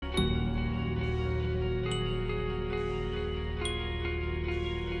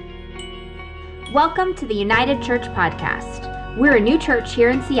Welcome to the United Church Podcast. We're a new church here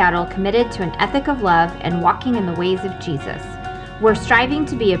in Seattle committed to an ethic of love and walking in the ways of Jesus. We're striving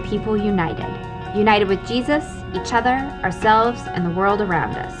to be a people united with Jesus, each other, ourselves, and the world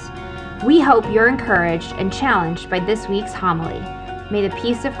around us. We hope you're encouraged and challenged by this week's homily. May the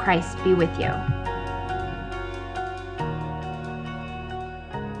peace of Christ be with you.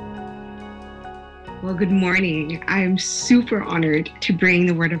 Well, good morning. I'm super honored to bring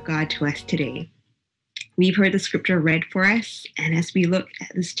the Word of God to us today. We've heard the scripture read for us, and as we look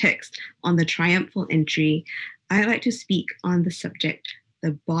at this text on the triumphal entry, I'd like to speak on the subject,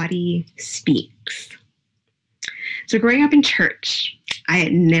 the body speaks. So growing up in church, I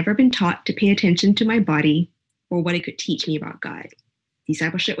had never been taught to pay attention to my body or what it could teach me about God.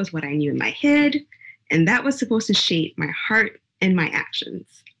 Discipleship was what I knew in my head, and that was supposed to shape my heart and my actions.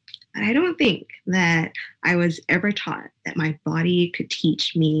 But I don't think that I was ever taught that my body could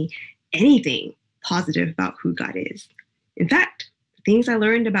teach me anything positive about who God is. In fact, the things I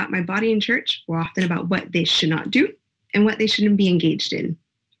learned about my body in church were often about what they should not do and what they shouldn't be engaged in.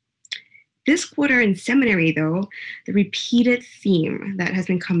 This quarter in seminary, though, the repeated theme that has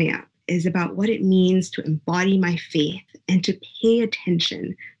been coming up is about what it means to embody my faith and to pay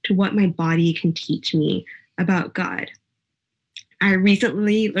attention to what my body can teach me about God. I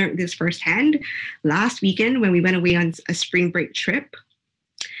recently learned this firsthand last weekend when we went away on a spring break trip.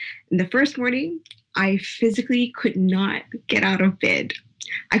 And the first morning, I physically could not get out of bed.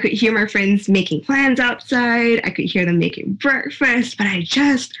 I could hear my friends making plans outside. I could hear them making breakfast, but I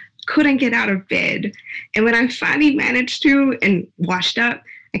just couldn't get out of bed. And when I finally managed to and washed up,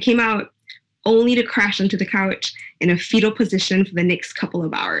 I came out only to crash onto the couch in a fetal position for the next couple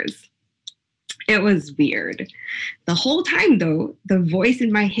of hours. It was weird. The whole time, though, the voice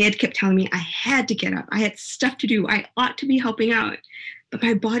in my head kept telling me I had to get up. I had stuff to do. I ought to be helping out. But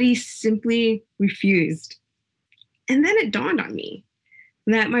my body simply refused. And then it dawned on me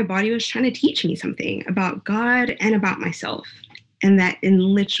that my body was trying to teach me something about God and about myself. And that in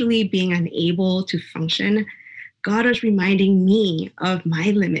literally being unable to function, God was reminding me of my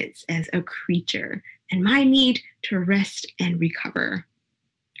limits as a creature and my need to rest and recover.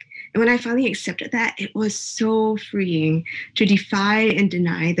 And when I finally accepted that, it was so freeing to defy and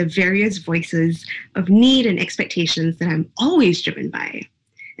deny the various voices of need and expectations that I'm always driven by.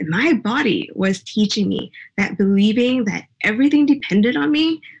 And my body was teaching me that believing that everything depended on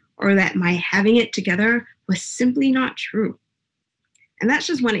me or that my having it together was simply not true. And that's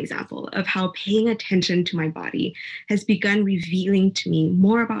just one example of how paying attention to my body has begun revealing to me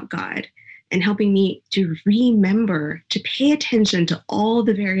more about God and helping me to remember to pay attention to all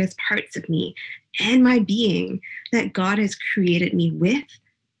the various parts of me and my being that God has created me with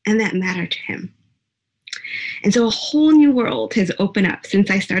and that matter to Him. And so a whole new world has opened up since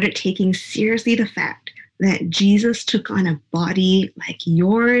I started taking seriously the fact that Jesus took on a body like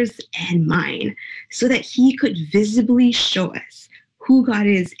yours and mine so that He could visibly show us who God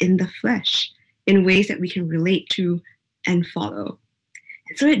is in the flesh in ways that we can relate to and follow.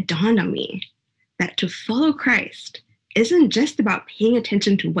 And so it dawned on me that to follow Christ isn't just about paying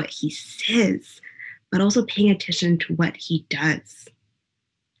attention to what He says, but also paying attention to what He does.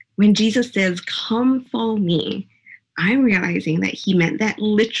 When Jesus says, "Come follow me," I'm realizing that He meant that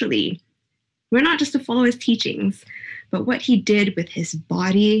literally. We're not just to follow His teachings, but what He did with His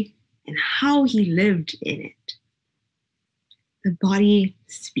body and how He lived in it. The body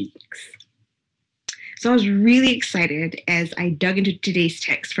speaks. So I was really excited as I dug into today's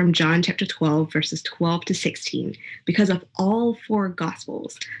text from John chapter 12, verses 12 to 16, because of all four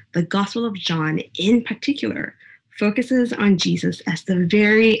Gospels, the Gospel of John in particular focuses on Jesus as the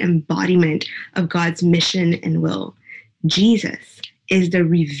very embodiment of God's mission and will. Jesus is the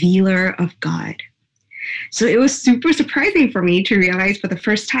revealer of God. So it was super surprising for me to realize for the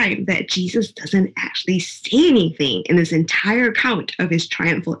first time that Jesus doesn't actually say anything in this entire account of His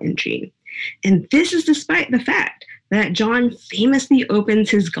triumphal entry. And this is despite the fact that John famously opens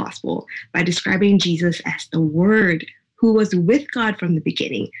his gospel by describing Jesus as the Word who was with God from the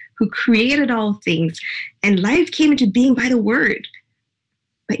beginning, who created all things, and life came into being by the Word.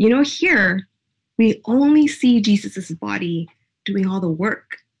 But here we only see Jesus's body doing all the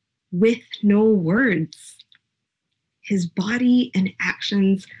work with no words. His body and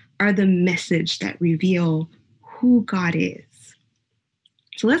actions are the message that reveal who God is.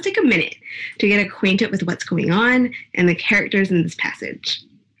 So let's take a minute to get acquainted with what's going on and the characters in this passage.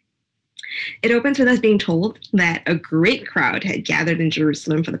 It opens with us being told that a great crowd had gathered in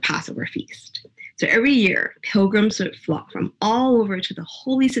Jerusalem for the Passover feast. So every year, pilgrims would flock from all over to the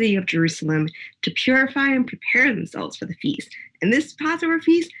holy city of Jerusalem to purify and prepare themselves for the feast. And this Passover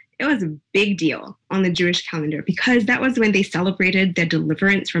feast, It was a big deal on the Jewish calendar because that was when they celebrated their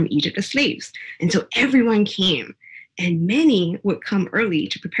deliverance from Egypt as slaves. And so everyone came, and many would come early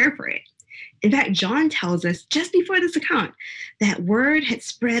to prepare for it. In fact, John tells us just before this account that word had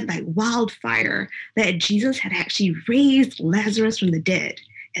spread like wildfire that Jesus had actually raised Lazarus from the dead.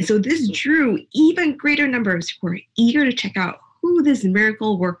 And so this drew even greater numbers who were eager to check out who this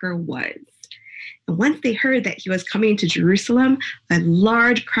miracle worker was. And once they heard that he was coming to Jerusalem, a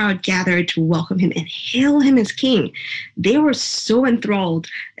large crowd gathered to welcome him and hail him as king. They were so enthralled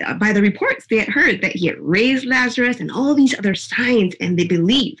by the reports they had heard that he had raised Lazarus and all these other signs, and they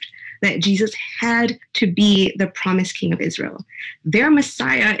believed that Jesus had to be the promised king of Israel. Their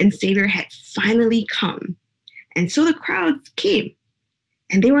Messiah and Savior had finally come. And so the crowds came,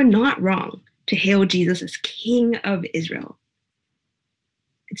 and they were not wrong to hail Jesus as King of Israel.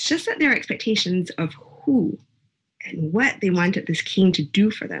 It's just that their expectations of who and what they wanted this king to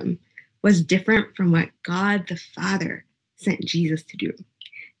do for them was different from what God the Father sent Jesus to do.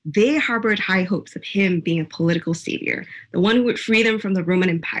 They harbored high hopes of him being a political savior, the one who would free them from the Roman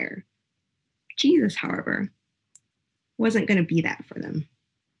Empire. Jesus, however, wasn't going to be that for them.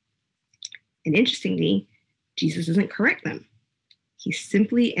 And interestingly, Jesus doesn't correct them. He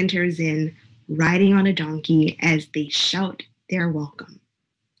simply enters in riding on a donkey as they shout their welcome.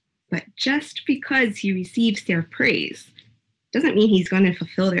 But just because he receives their praise doesn't mean he's going to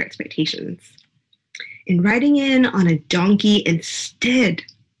fulfill their expectations. In riding in on a donkey instead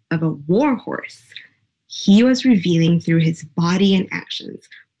of a war horse, he was revealing through his body and actions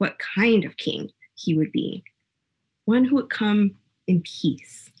what kind of king he would be. One who would come in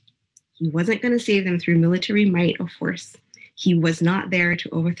peace. He wasn't going to save them through military might or force. He was not there to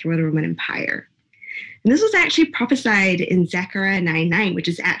overthrow the Roman Empire. And this was actually prophesied in Zechariah 9:9, which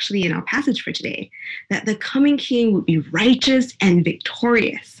is actually in our passage for today, that the coming king would be righteous and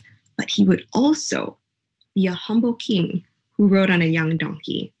victorious, but he would also be a humble king who rode on a young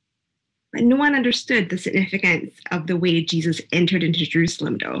donkey. But no one understood the significance of the way Jesus entered into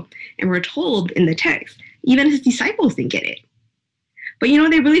Jerusalem, though. And we're told in the text, even his disciples didn't get it. But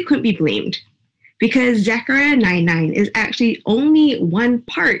they really couldn't be blamed, because Zechariah 9:9 is actually only one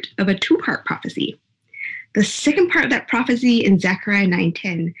part of a two-part prophecy. The second part of that prophecy in Zechariah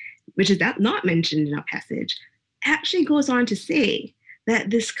 9:10, which is not mentioned in our passage, actually goes on to say that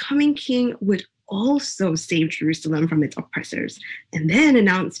this coming king would also save Jerusalem from its oppressors and then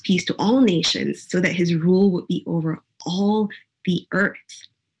announce peace to all nations so that his rule would be over all the earth.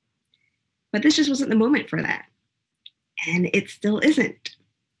 But this just wasn't the moment for that. And it still isn't.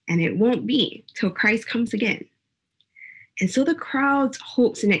 And it won't be till Christ comes again. And so the crowd's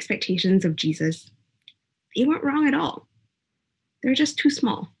hopes and expectations of Jesus, they weren't wrong at all. They're just too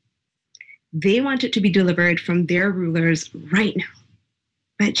small. They wanted to be delivered from their rulers right now.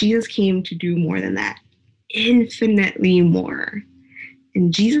 But Jesus came to do more than that, infinitely more.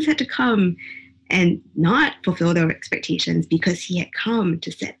 And Jesus had to come and not fulfill their expectations because he had come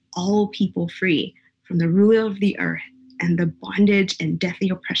to set all people free from the ruler of the earth and the bondage and deathly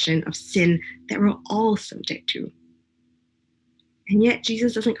oppression of sin that we're all subject to. And yet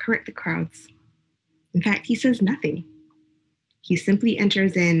Jesus doesn't correct the crowds. In fact, he says nothing. He simply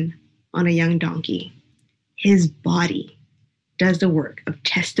enters in on a young donkey. His body does the work of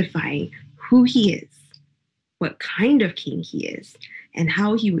testifying who he is, what kind of king he is, and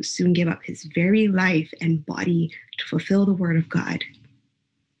how he would soon give up his very life and body to fulfill the word of God.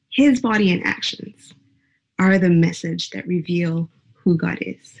 His body and actions are the message that reveal who God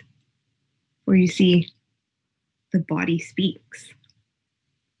is. For you see, the body speaks.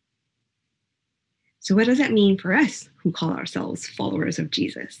 So what does that mean for us who call ourselves followers of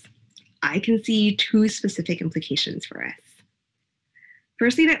Jesus? I can see two specific implications for us.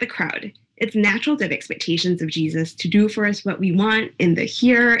 Firstly, that the crowd, it's natural to have expectations of Jesus to do for us what we want in the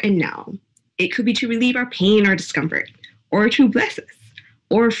here and now. It could be to relieve our pain or discomfort, or to bless us,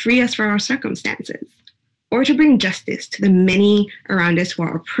 or free us from our circumstances, or to bring justice to the many around us who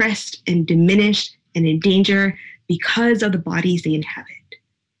are oppressed and diminished and in danger because of the bodies they inhabit.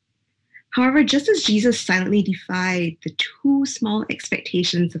 However, just as Jesus silently defied the too small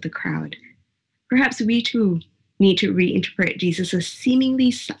expectations of the crowd, perhaps we too need to reinterpret Jesus'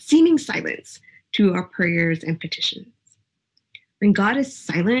 seeming silence to our prayers and petitions. When God is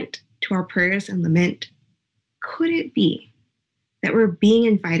silent to our prayers and lament, could it be that we're being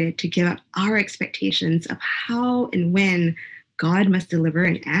invited to give up our expectations of how and when God must deliver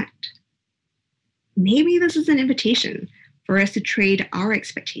and act? Maybe this is an invitation for us to trade our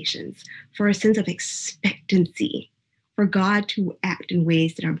expectations for a sense of expectancy, for God to act in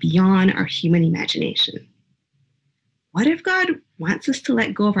ways that are beyond our human imagination. What if God wants us to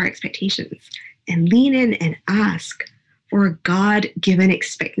let go of our expectations and lean in and ask for a God-given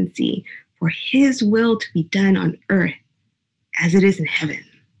expectancy for his will to be done on earth as it is in heaven?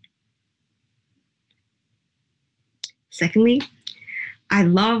 Secondly, I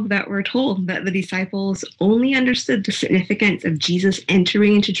love that we're told that the disciples only understood the significance of Jesus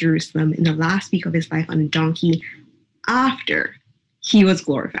entering into Jerusalem in the last week of his life on a donkey after he was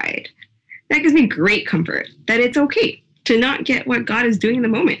glorified. That gives me great comfort that it's okay to not get what God is doing in the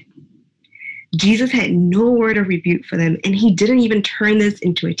moment. Jesus had no word of rebuke for them, and he didn't even turn this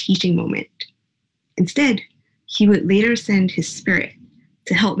into a teaching moment. Instead, he would later send his Spirit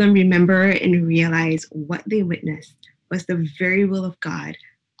to help them remember and realize what they witnessed was the very will of God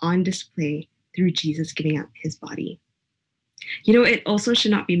on display through Jesus giving up his body. It also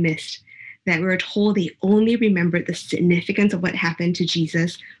should not be missed that we're told they only remembered the significance of what happened to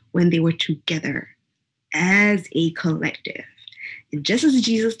Jesus when they were together as a collective. And just as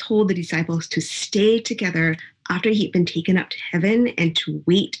Jesus told the disciples to stay together after he'd been taken up to heaven and to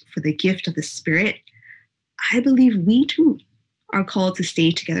wait for the gift of the Spirit, I believe we too are called to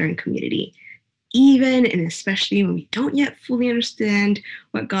stay together in community, even and especially when we don't yet fully understand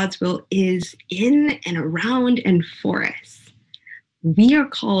what God's will is in and around and for us. We are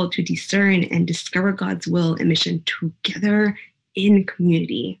called to discern and discover God's will and mission together in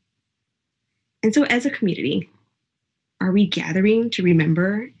community. And so as a community, are we gathering to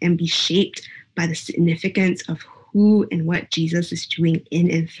remember and be shaped by the significance of who and what Jesus is doing in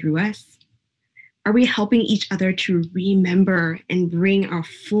and through us? Are we helping each other to remember and bring our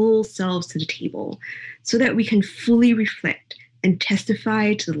full selves to the table so that we can fully reflect and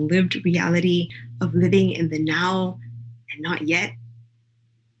testify to the lived reality of living in the now and not yet?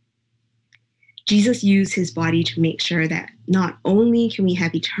 Jesus used his body to make sure that not only can we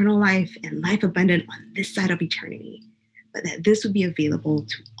have eternal life and life abundant on this side of eternity, but that this would be available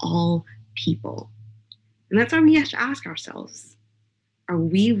to all people. And that's why we have to ask ourselves, are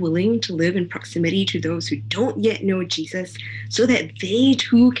we willing to live in proximity to those who don't yet know Jesus so that they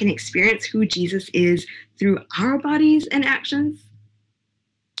too can experience who Jesus is through our bodies and actions?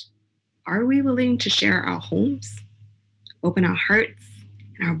 Are we willing to share our homes, open our hearts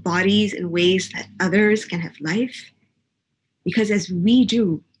and our bodies in ways that others can have life? Because as we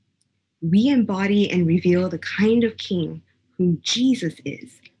do, we embody and reveal the kind of King whom Jesus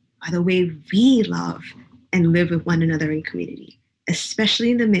is by the way we love and live with one another in community,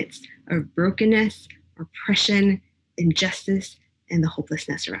 especially in the midst of brokenness, oppression, injustice, and the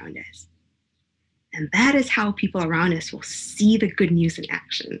hopelessness around us. And that is how people around us will see the good news in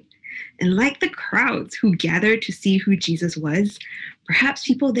action. And like the crowds who gathered to see who Jesus was, perhaps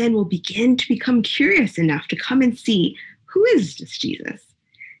people then will begin to become curious enough to come and see, who is this Jesus?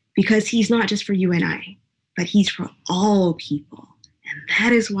 Because he's not just for you and I, but he's for all people. And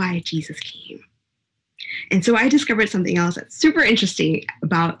that is why Jesus came. And so I discovered something else that's super interesting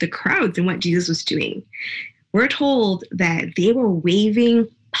about the crowds and what Jesus was doing. We're told that they were waving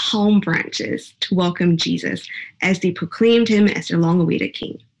palm branches to welcome Jesus as they proclaimed him as their long-awaited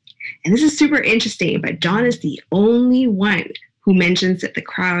king. And this is super interesting, but John is the only one who mentions that the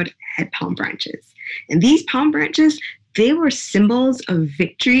crowd had palm branches. And these palm branches, they were symbols of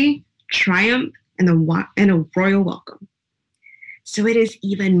victory, triumph, and a royal welcome. So it is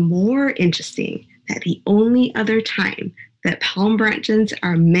even more interesting that the only other time that palm branches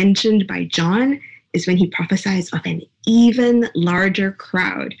are mentioned by John is when he prophesies of an even larger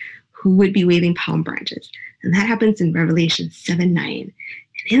crowd who would be waving palm branches. And that happens in Revelation 7:9.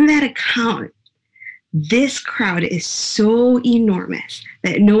 And in that account, this crowd is so enormous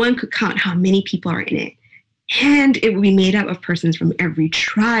that no one could count how many people are in it. And it will be made up of persons from every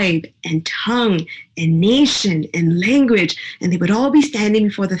tribe and tongue and nation and language. And they would all be standing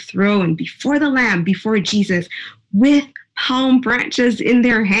before the throne, before the Lamb, before Jesus, with palm branches in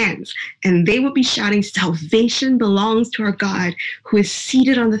their hands. And they would be shouting, "Salvation belongs to our God who is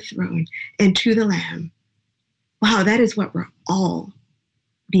seated on the throne and to the Lamb." Wow, that is what we're all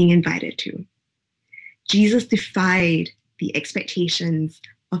being invited to. Jesus defied the expectations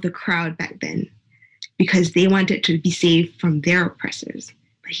of the crowd back then, because they wanted to be saved from their oppressors.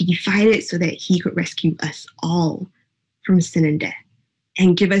 But he defied it so that he could rescue us all from sin and death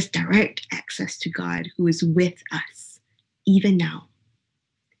and give us direct access to God who is with us, even now.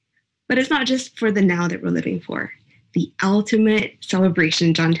 But it's not just for the now that we're living for. The ultimate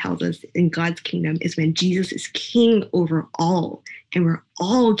celebration, John tells us, in God's kingdom is when Jesus is king over all, and we're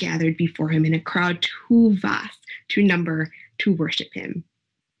all gathered before him in a crowd too vast to number to worship him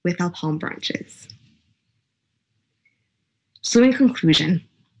with our palm branches. So in conclusion,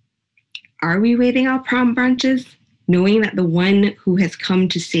 are we waving our palm branches knowing that the one who has come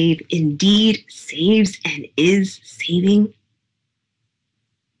to save indeed saves and is saving?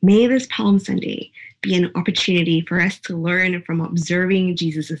 May this Palm Sunday be an opportunity for us to learn from observing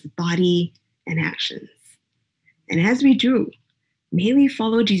Jesus' body and actions. And as we do, may we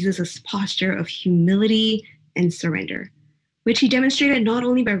follow Jesus' posture of humility and surrender, which he demonstrated not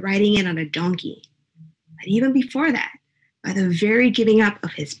only by riding in on a donkey, but even before that, by the very giving up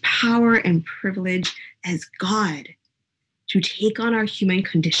of his power and privilege as God to take on our human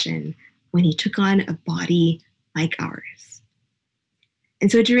condition when he took on a body like ours.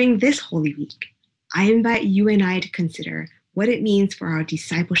 And so during this Holy Week, I invite you and I to consider what it means for our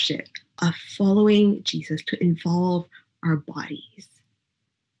discipleship of following Jesus to involve our bodies,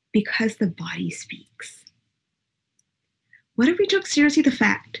 because the body speaks. What if we took seriously the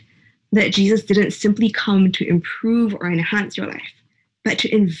fact that Jesus didn't simply come to improve or enhance your life, but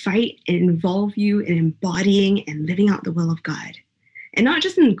to invite and involve you in embodying and living out the will of God? And not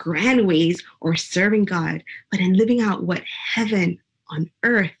just in grand ways or serving God, but in living out what heaven on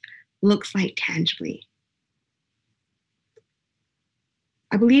earth looks like tangibly.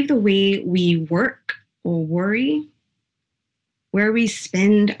 I believe the way we work or worry, where we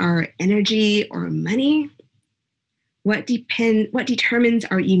spend our energy or money, what determines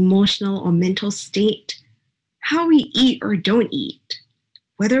our emotional or mental state, how we eat or don't eat,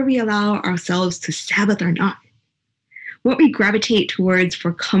 whether we allow ourselves to Sabbath or not, what we gravitate towards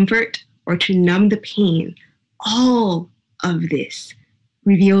for comfort or to numb the pain, all of this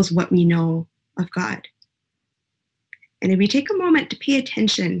reveals what we know of God. And if we take a moment to pay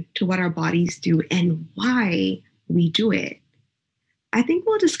attention to what our bodies do and why we do it, I think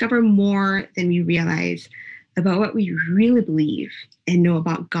we'll discover more than we realize about what we really believe and know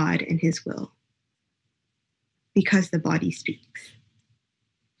about God and his will. Because the body speaks.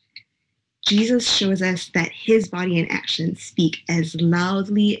 Jesus shows us that his body and actions speak as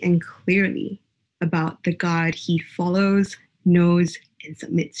loudly and clearly about the God he follows, knows, and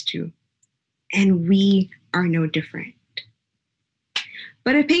submits to. And we are no different.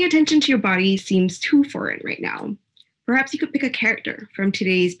 But if paying attention to your body seems too foreign right now, perhaps you could pick a character from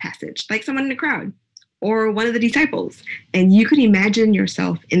today's passage, like someone in the crowd, or one of the disciples, and you could imagine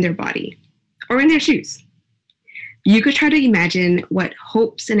yourself in their body or in their shoes. You could try to imagine what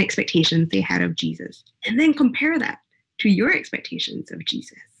hopes and expectations they had of Jesus, and then compare that to your expectations of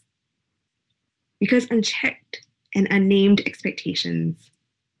Jesus. Because unchecked and unnamed expectations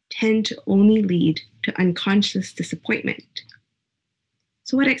tend to only lead to unconscious disappointment.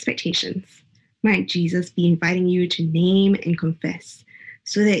 So what expectations might Jesus be inviting you to name and confess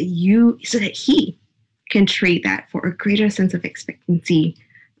so that he can trade that for a greater sense of expectancy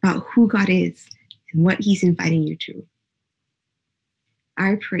about who God is and what he's inviting you to?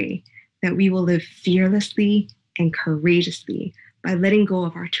 I pray that we will live fearlessly and courageously by letting go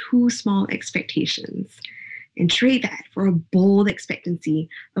of our too small expectations and trade that for a bold expectancy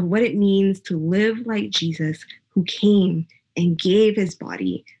of what it means to live like Jesus, who came and gave his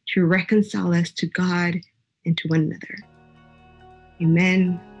body to reconcile us to God and to one another.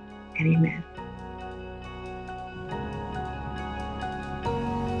 Amen and amen.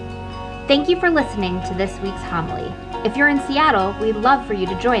 Thank you for listening to this week's homily. If you're in Seattle, we'd love for you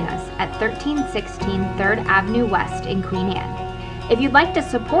to join us at 1316 3rd Avenue West in Queen Anne. If you'd like to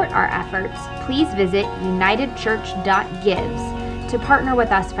support our efforts, please visit unitedchurch.gives to partner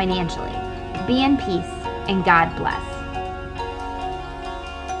with us financially. Be in peace and God bless.